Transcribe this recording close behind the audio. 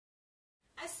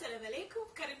Assalamu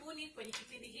alaikum, karibuni kwenye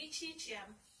kipindi hichi cha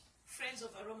Friends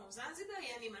of Aroma of Zanzibar,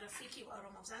 yani marafiki wa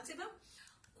Aroma of Zanzibar.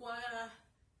 Kwa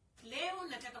leo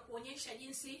nataka kuonyesha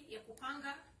jinsi ya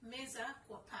kupanga meza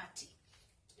kwa party.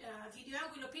 Video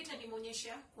yangu iliyopita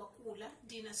nimeonyesha kwa kula,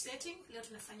 dinner setting. Leo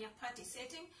tunafanya party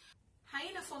setting.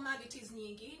 Haina formalities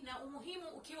nyingi, na umuhimu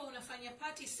ukiwa unafanya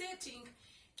party setting,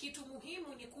 kitu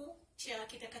muhimu ni kucha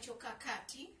kitakachokaa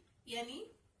kati, yani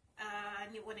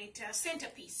ni wanaita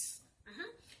centerpiece.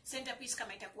 Centerpiece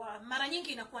kama itakuwa mara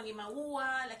nyingi inakuwa ni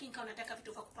maua, lakini kama unataka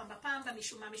vitu vya kupamba pamba,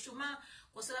 mishumaa,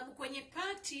 kwa sababu kwenye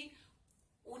party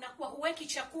unakuwa huweki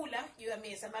chakula juu ya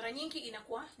meza, mara nyingi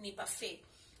inakuwa ni buffet.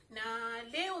 Na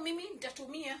leo mimi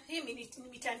nitatumia hii ni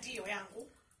mitandio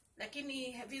yangu,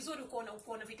 lakini vizuri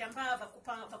ukoona vitambaa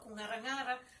vya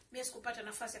kung'arang'ara. Mimi sikupata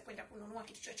nafasi ya kwenda kununua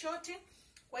kitu chochote,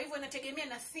 kwa hivyo nategemea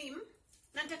na theme,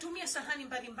 na nitatumia sahani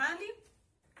mbalimbali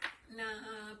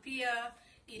na pia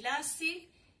gilasi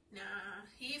na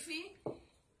hivi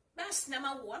basi na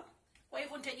maua. Kwa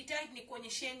hivyo nitajitahidi ni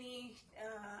kuonyesheni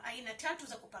aina tatu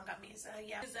za kupanga meza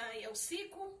ya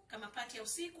usiku, kama pati ya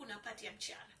usiku na pati ya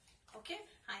mchana. Okay?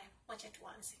 Haya, wacha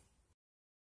tuanze.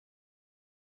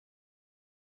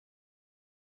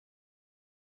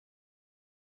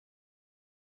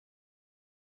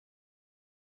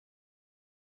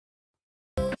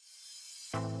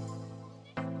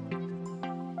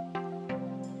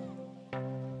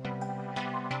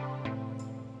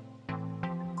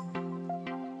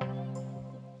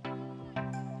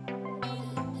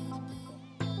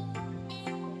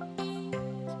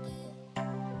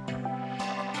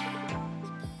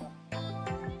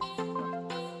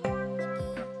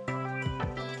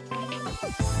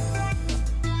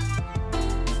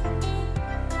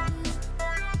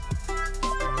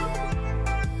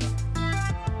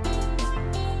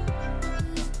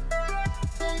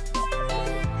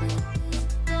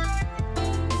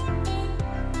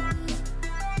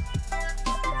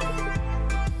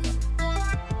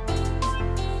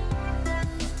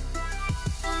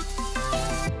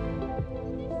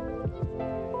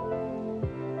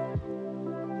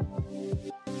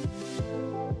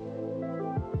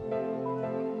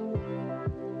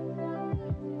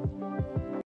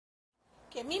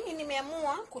 Mimi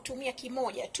nimeamua kutumia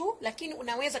kimoja tu, lakini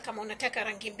unaweza kama unataka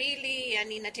rangi mbili,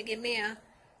 yani inategemea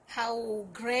how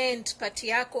grand party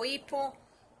yako ipo.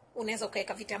 Unaweza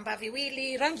ukaweka vitambaa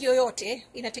viwili, rangi yoyote,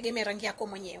 inategemea rangi yako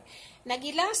mwenyewe. Na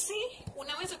gilasi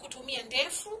unaweza kutumia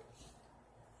ndefu,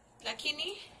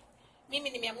 lakini mimi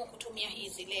nimeamua kutumia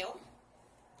hizi leo.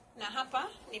 Na hapa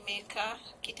nimeweka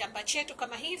kitambaa chetu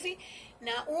kama hivi,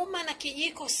 na uma na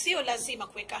kijiko sio lazima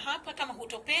kuweka hapa kama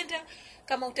hutopenda.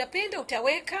 Kama utapenda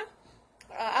utaweka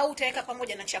au utaweka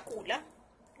pamoja na chakula.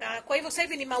 Kwa hivyo sasa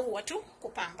hivi ni maua tu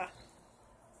kupamba.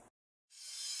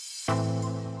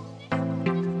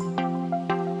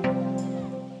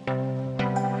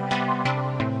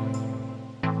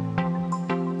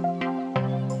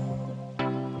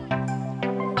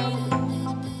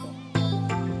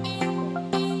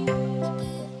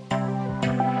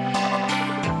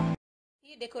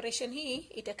 Decoration hii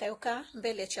itakayokaa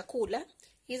mbele ya chakula.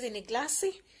 Hizi ni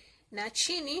glasi na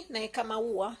chini naeka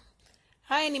maua.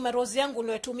 Haya ni marozi yangu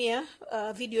niliyotumia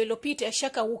video iliyopita,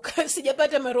 yashakauka.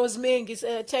 Sijapata marozi mengi.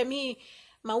 Time hii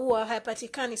maua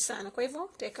hayapatikani sana. Kwa hivyo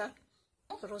utaweka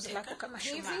rose lako kama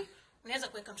hivi. Unaweza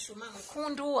kuweka mshumaa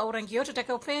mwekundu au rangi yote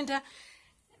utakayopenda.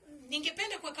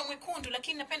 Ningependa kuweka mwekundu,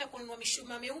 lakini napenda kununua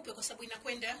mishumaa meupe kwa sababu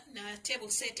inakwenda na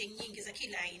table setting nyingi za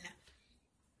kila aina.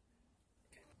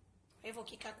 Hivyo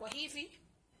kikaa kwa hivi,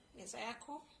 meza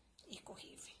yako iko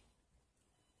hivi.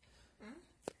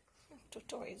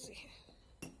 Tutoe hizi.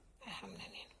 Hamna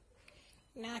neno.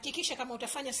 Na hakikisha kama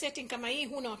utafanya setting kama hii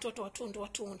huna watoto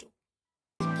watundu.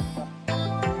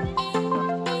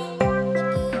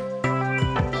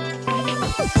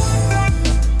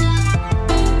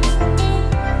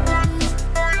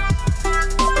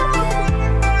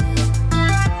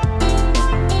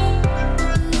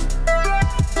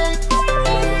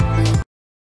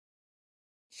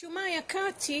 Shumaa ya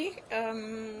kati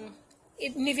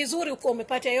ni vizuri uko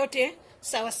umepata yote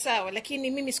sawa,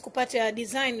 lakini mimi sikupata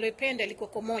design niliyopenda,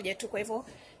 ilikuwa moja tu, kwa hivyo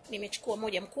nimechukua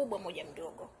moja mkubwa moja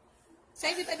mdogo. Sasa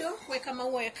hivi bado weka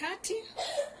maua ya kati.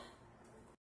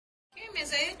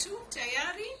 Meza yetu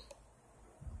tayari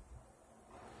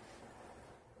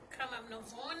kama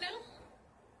mnavyoona,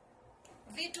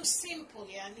 vitu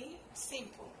simple, yani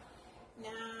simple.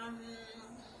 Na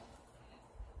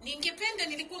ningependa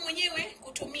nilikuwa mwenyewe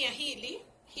kutumia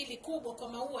hili kubwa kwa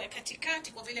maua ya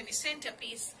katikati kwa vile ni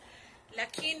centerpiece,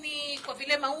 lakini kwa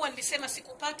vile maua nilisema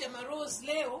sikupata marose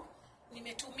leo,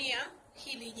 nimetumia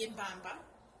hili jembamba.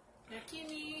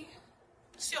 Lakini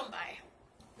sio mbaya.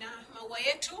 Na maua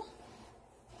yetu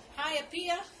haya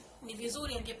pia ni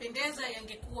vizuri, yangependeza,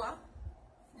 yangekuwa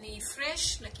ni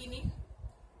fresh, lakini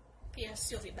pia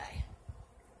sio vibaya.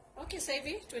 Okay, sasa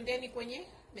hivi tuendeni kwenye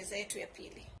meza yetu ya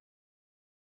pili.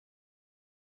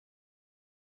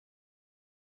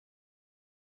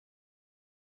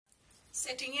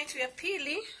 Setting yetu ya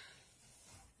pili,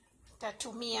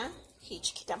 tatumia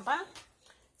hichi kitambaa.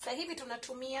 Sasa hivi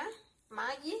tunatumia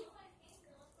maji.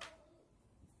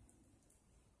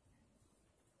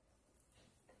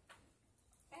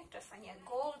 Tutafanya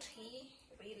gold hii,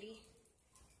 really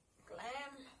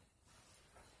glam.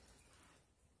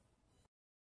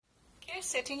 Okay,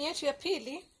 setting yetu ya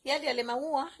pili, yale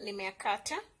maua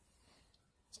nimeyakata.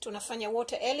 Tunafanya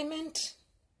water element.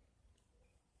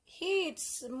 Hii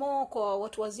it's more kwa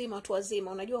watu wazima,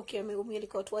 Unajua ukiwa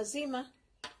kwa watu wazima,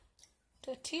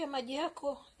 utatia maji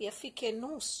yako yafike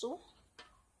nusu.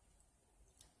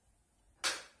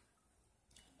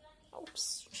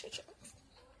 Oops,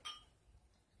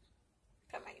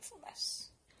 kama hivyo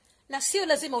basi. Na sio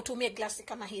lazima utumie glasi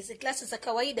kama hizi. Glasi za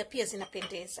kawaida pia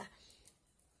zinapendeza.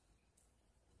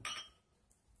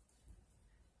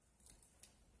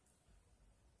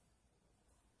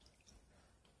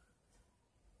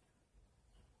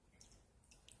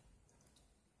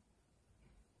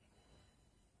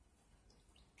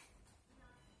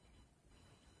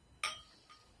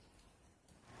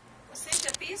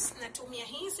 Centerpiece natumia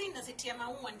hizi, nazitia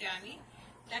maua ndani.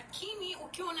 Lakini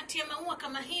ukiwa unatia maua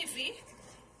kama hivi,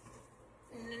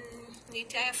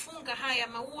 nitayafunga haya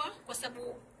maua kwa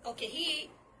sababu okay, hii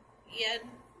ya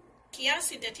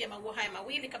kiasi nitatia maua haya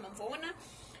mawili kama mvoona,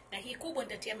 na hii kubwa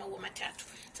nitatia maua matatu.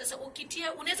 Sasa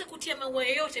ukitia, unaweza kutia maua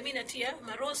yoyote. Mimi natia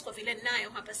marose kwa vile ninayo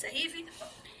hapa sasa hivi.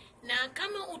 Na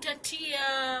kama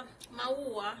utatia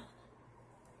maua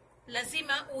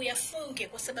lazima uyafunge,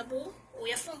 kwa sababu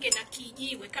uyafunge na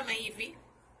kijiwe kama hivi,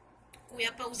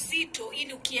 uyapa uzito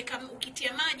ili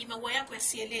ukitia maji maua yako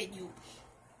yasielee juu.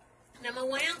 Na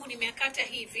maua yangu nimeyakata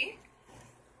hivi,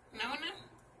 naona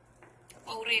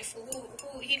kwa urefu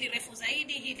hili refu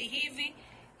zaidi,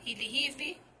 hili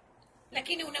hivi,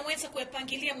 lakini unaweza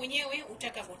kuyapangilia mwenyewe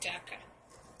utakavyotaka.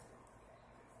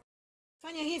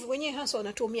 Fanya hivi wenyewe, hasa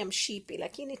wanatumia mshipi,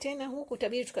 lakini tena huku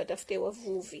tabiri tukatafute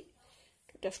wavuvi,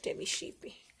 tutafute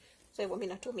mishipi. Sasa hivyo mimi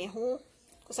natumia huu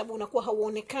kwa sababu unakuwa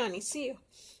hauonekani, sio?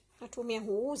 Natumia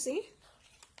huu uzi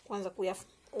kwanza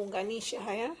kuyaunganisha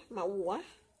haya maua.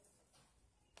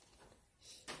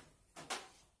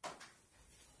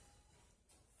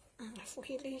 Alafu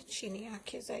hili chini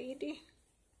yake zaidi.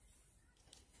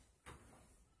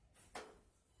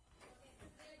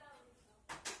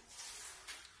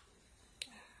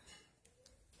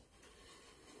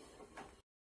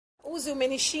 Uzi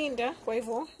umenishinda, kwa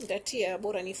hivyo nitatia,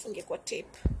 bora nifunge kwa tape.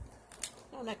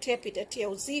 Naona tape itatia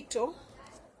uzito,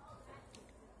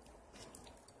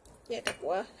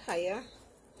 yatakuwa haya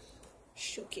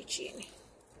shuki chini.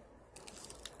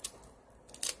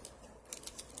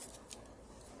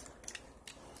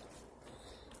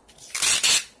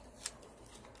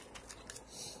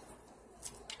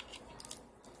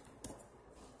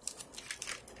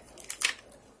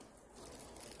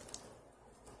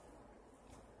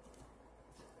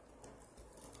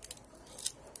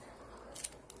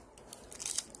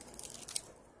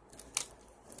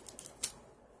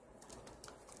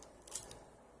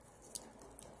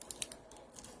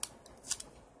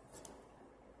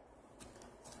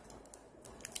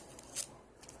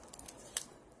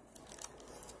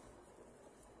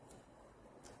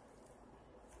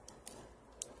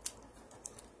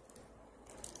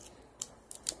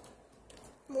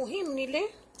 Muhimu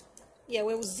nile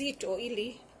yawe uzito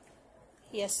ili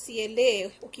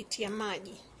yasielee ukitia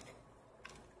maji.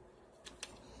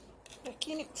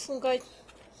 Lakini kufunga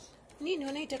nini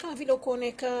wanaita kama vile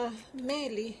ukooneka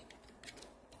meli.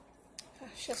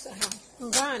 Shasahau.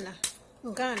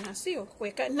 Ngana sio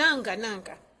kuweka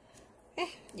nanga.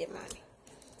 Jamani.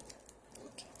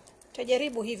 Okay.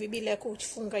 Tajaribu hivi bila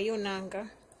kufunga hiyo nanga.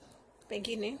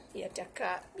 Pengine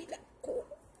yatakaa bila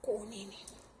nini.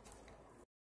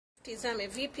 Tizame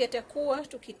vipi yatakuwa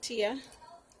tukitia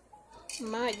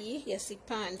maji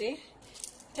yasipande.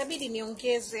 Itabidi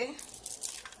niongeze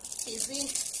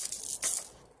hizi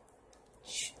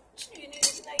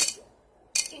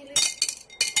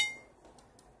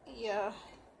ya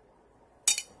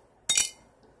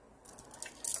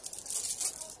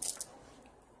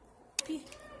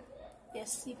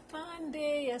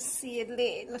yasipande,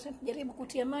 yasielee. Nataka kujaribu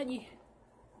kutia maji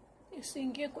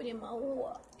yasiingie kwenye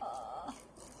maua.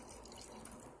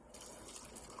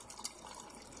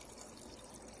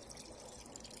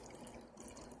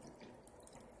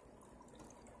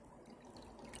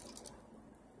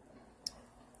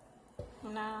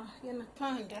 na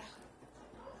yanapanda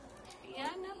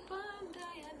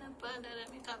na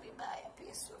mikaa vibaya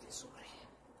pia sio vizuri.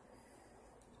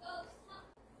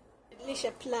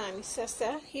 Badilisha plan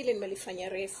sasa. Hili nimelifanya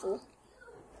refu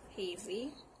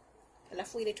hivi,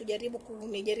 alafu ile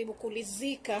nijaribu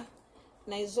kulizika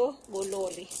na hizo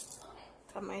gololi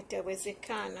kama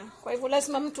itawezekana. Kwa hivyo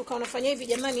lazima mtu kama unafanya hivi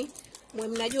jamani, mwe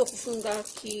mnajua kufunga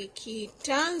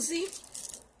kitanzi,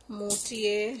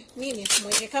 mutie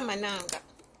mweke kama nanga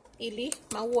ili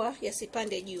maua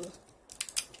yasipande juu,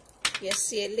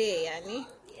 yasielee yani.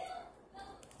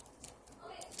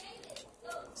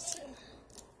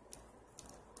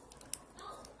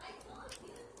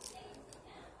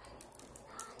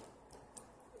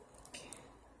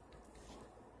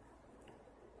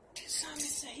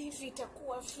 Sasa hivi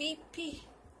itakuwa vipi?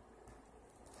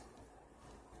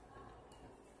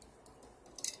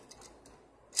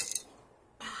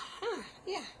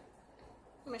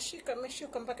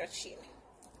 Meshuka mpaka chini,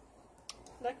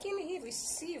 lakini hivi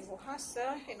sivyo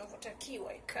hasa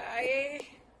inavyotakiwa ikae.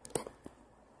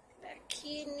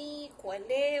 Lakini kwa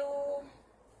leo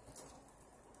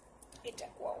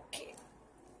itakuwa okay.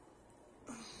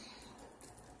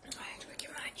 Haya, tuweke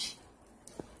maji.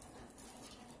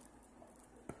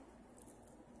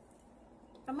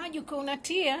 Maji uko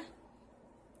unatia,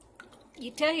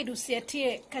 jitahidi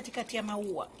usiatie katikati ya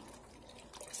maua,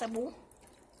 kwa sababu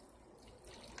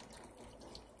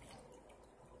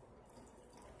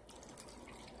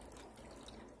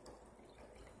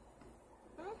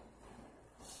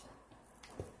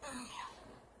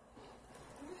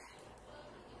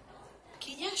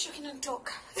kijasho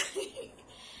kinatoka.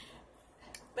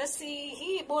 Basi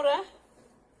hii bora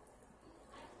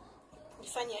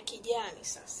nifanye ya kijani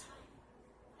sasa,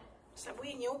 sababu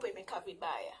hii nyeupe imekaa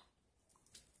vibaya.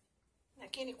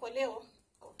 Lakini kwa leo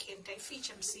okay,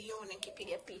 nitaificha msione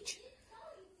nikipiga picha.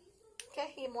 Okay,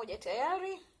 hii moja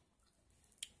tayari.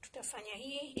 Tutafanya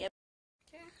hii.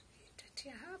 Okay,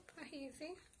 itatia hapa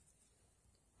hivi.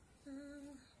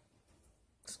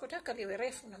 Sikutaka liwe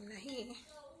refu namna hii.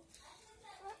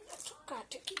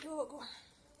 Tukate kidogo.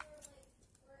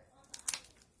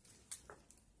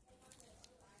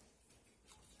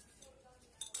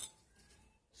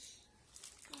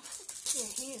 Tutie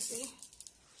hizi.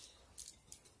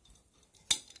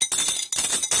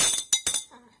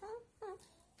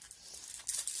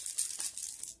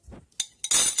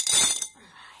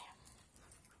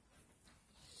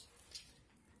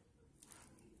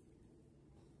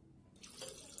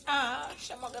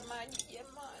 Shamwaga maji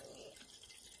jamani.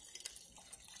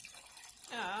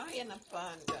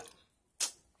 Yanapanda.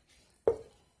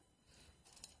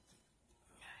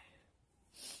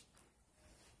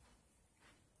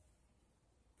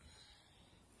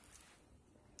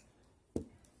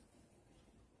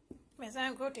 Meza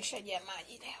yangu yote ishajaa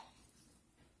maji leo.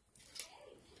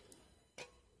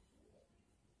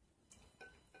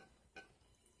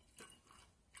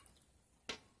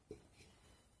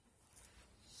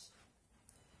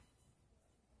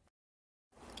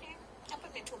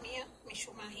 Nimetumia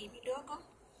mishumaa hii midogo.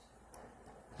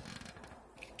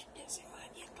 Kijaze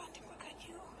maji yapande mpaka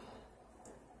juu.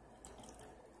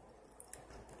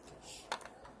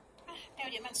 Leo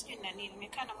jamani sijui na nini,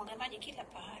 nimekaa na mwaga maji kila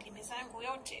pahali. Meza yangu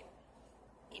yote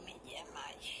imejaa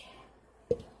maji.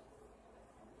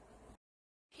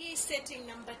 Hii setting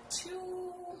number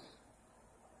 2.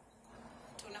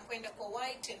 Tunakwenda kwa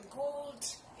white and gold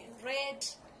and red.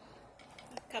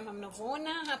 Kama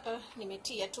mnavyoona hapa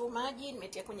nimetia tu maji,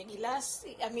 nimetia kwenye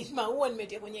gilasi, maua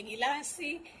nimetia kwenye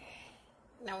gilasi,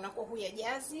 na unakuwa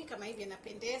huyajazi kama hivi,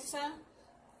 yanapendeza.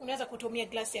 Unaweza kutumia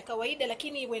glasi ya kawaida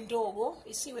lakini iwe ndogo,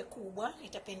 isiwe kubwa,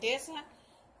 itapendeza.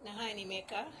 Na haya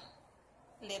nimeweka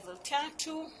level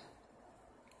 3.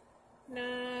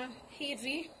 Na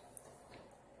hivi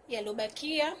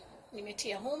yalobakia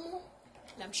nimetia humu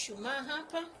na mshumaa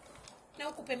hapa, na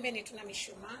huku pembeni tuna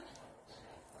mishumaa.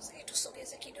 Sasa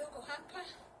tusogeze kidogo hapa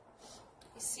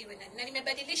isiwe na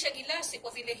nimebadilisha gilasi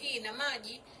kwa vile hii na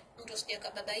maji mtu usije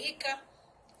kababaika,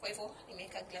 kwa hivyo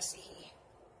nimeweka glasi hii.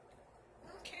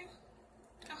 Okay,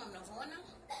 kama mnavyoona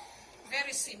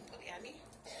very simple yani.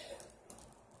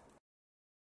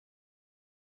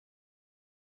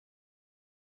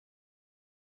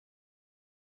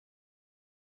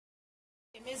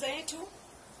 Meza yetu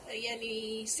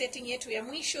yani setting yetu ya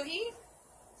mwisho hii.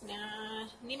 Na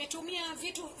nimetumia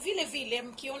vitu vile vile,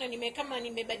 mkiona kama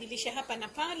nimebadilisha hapa na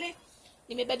pale.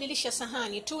 Nimebadilisha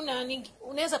sahani tu, na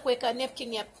unaweza kuweka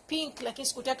napkin ya pink, lakini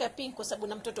sikutaka pink kwa sababu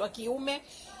na mtoto wa kiume.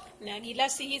 Na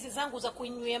gilasi hizi zangu za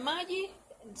kunywea maji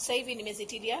sasa hivi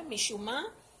nimezitilia mishumaa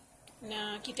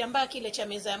na kitambaa kile cha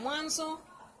meza ya mwanzo.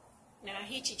 na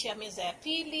hichi cha meza ya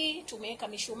pili tumeweka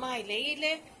mishumaa ile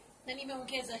ile, na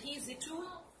nimeongeza hizi tu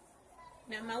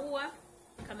na maua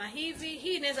kama hivi.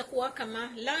 Hii inaweza kuwa kama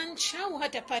lunch au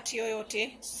hata party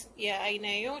yoyote ya aina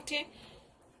yoyote.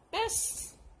 Bas,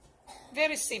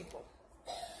 very simple.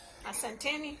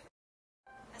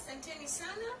 Asanteni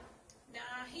sana.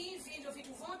 Na hivi ndio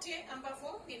vitu vyote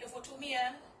ambavyo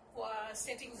nilivyotumia kwa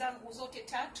setting zangu zote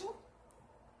tatu.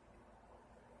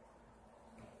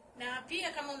 Na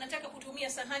pia kama unataka kutumia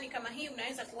sahani kama hii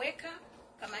unaweza kuweka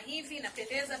kama hivi,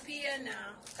 napendeza pia.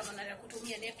 Na kama unataka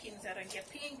kutumia napkin za rangi ya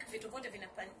pink, vitu vyote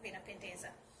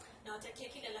vinapendeza. Nawatakia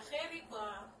kila la kheri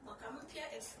kwa mwaka mpya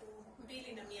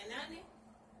 2800.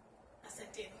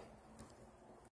 Asanteni.